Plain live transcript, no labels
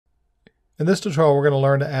In this tutorial, we're going to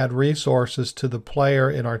learn to add resources to the player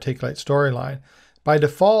in Articulate Storyline. By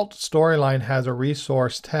default, Storyline has a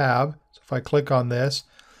resource tab. So if I click on this,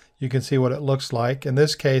 you can see what it looks like. In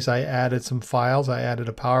this case, I added some files. I added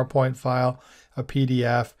a PowerPoint file, a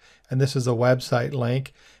PDF, and this is a website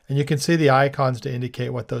link. And you can see the icons to indicate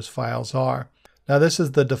what those files are. Now this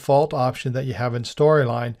is the default option that you have in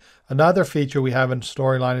Storyline. Another feature we have in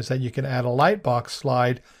Storyline is that you can add a lightbox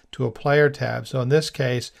slide to a player tab. So in this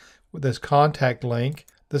case, with this contact link,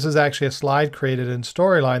 this is actually a slide created in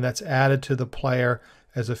Storyline that's added to the player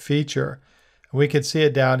as a feature. And we can see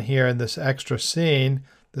it down here in this extra scene.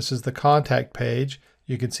 This is the contact page.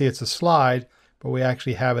 You can see it's a slide, but we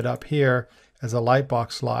actually have it up here as a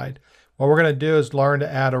lightbox slide. What we're going to do is learn to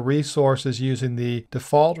add a resources using the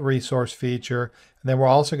default resource feature, and then we're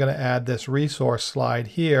also going to add this resource slide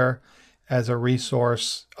here as a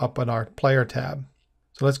resource up in our player tab.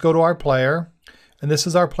 So let's go to our player. And this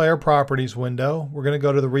is our player properties window. We're going to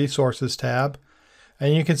go to the resources tab,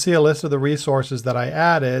 and you can see a list of the resources that I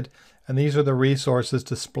added, and these are the resources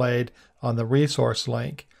displayed on the resource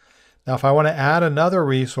link. Now if I want to add another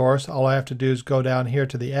resource, all I have to do is go down here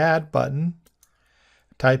to the add button,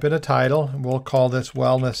 type in a title, and we'll call this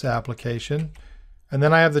wellness application. And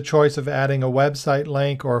then I have the choice of adding a website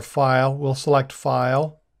link or a file. We'll select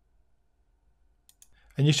file.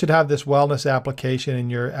 And you should have this wellness application in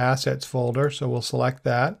your assets folder, so we'll select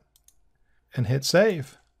that and hit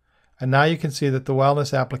save. And now you can see that the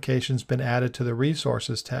wellness application's been added to the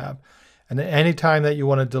resources tab. And at any time that you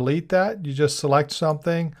want to delete that, you just select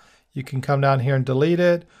something. You can come down here and delete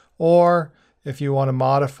it, or if you want to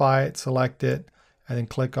modify it, select it and then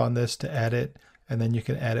click on this to edit, and then you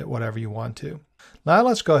can edit whatever you want to. Now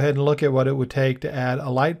let's go ahead and look at what it would take to add a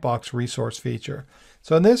lightbox resource feature.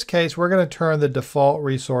 So in this case, we're going to turn the default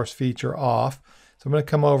resource feature off. So I'm going to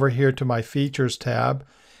come over here to my features tab,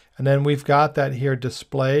 and then we've got that here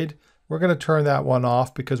displayed. We're going to turn that one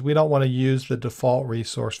off because we don't want to use the default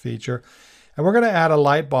resource feature. And we're going to add a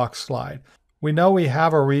lightbox slide. We know we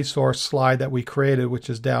have a resource slide that we created, which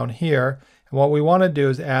is down here. And what we want to do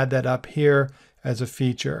is add that up here as a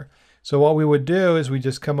feature. So what we would do is we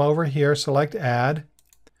just come over here, select add,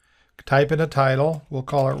 type in a title. We'll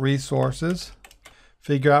call it resources.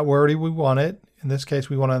 Figure out where we want it. In this case,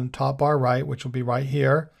 we want it on the top bar right, which will be right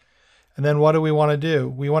here. And then what do we want to do?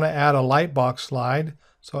 We want to add a lightbox slide.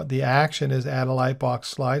 So the action is add a lightbox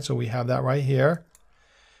slide. So we have that right here.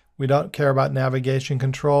 We don't care about navigation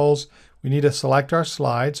controls. We need to select our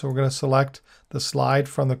slide. So we're going to select the slide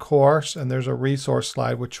from the course. And there's a resource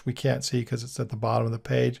slide, which we can't see because it's at the bottom of the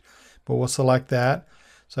page. But we'll select that.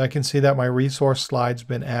 So I can see that my resource slide's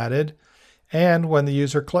been added. And when the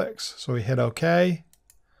user clicks. So we hit OK.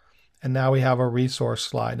 And now we have a resource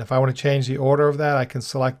slide. If I want to change the order of that, I can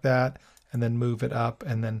select that and then move it up,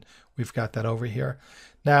 and then we've got that over here.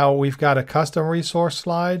 Now we've got a custom resource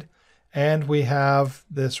slide, and we have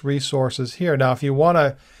this resources here. Now if you want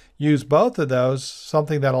to use both of those,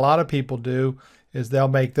 something that a lot of people do is they'll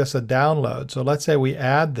make this a download. So let's say we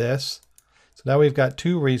add this. So now we've got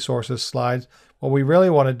two resources slides. What we really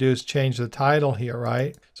want to do is change the title here,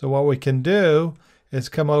 right? So what we can do is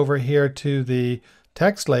come over here to the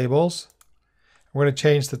text labels. We're going to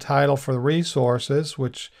change the title for the resources,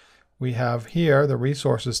 which we have here, the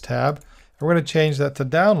resources tab. And we're going to change that to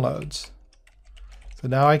downloads. So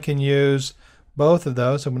now I can use both of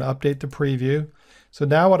those. I'm going to update the preview. So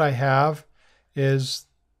now what I have is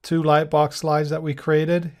two lightbox slides that we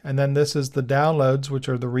created, and then this is the downloads, which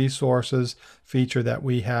are the resources feature that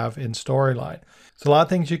we have in Storyline. So a lot of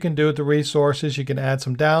things you can do with the resources. You can add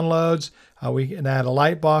some downloads. We can add a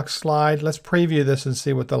lightbox slide. Let's preview this and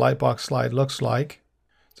see what the lightbox slide looks like.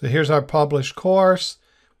 So here's our published course.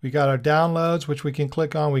 We got our downloads, which we can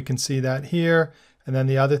click on. We can see that here. And then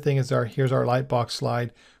the other thing is here's our lightbox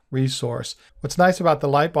slide resource. What's nice about the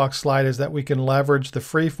lightbox slide is that we can leverage the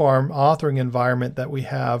freeform authoring environment that we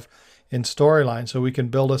have in Storyline. So we can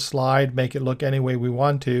build a slide, make it look any way we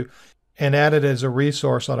want to, and add it as a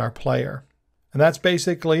resource on our player. And that's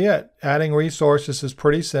basically it. Adding resources is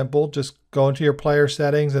pretty simple. Just go into your player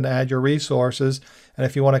settings and add your resources. And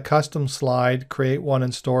if you want a custom slide, create one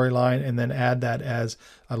in Storyline and then add that as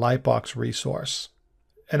a lightbox resource.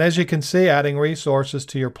 And as you can see, adding resources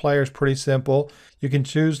to your player is pretty simple. You can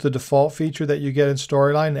choose the default feature that you get in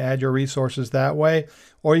Storyline and add your resources that way.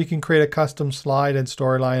 Or you can create a custom slide in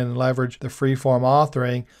Storyline and leverage the freeform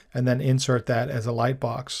authoring and then insert that as a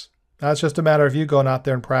lightbox. Now it's just a matter of you going out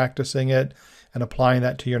there and practicing it and applying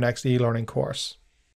that to your next e-learning course.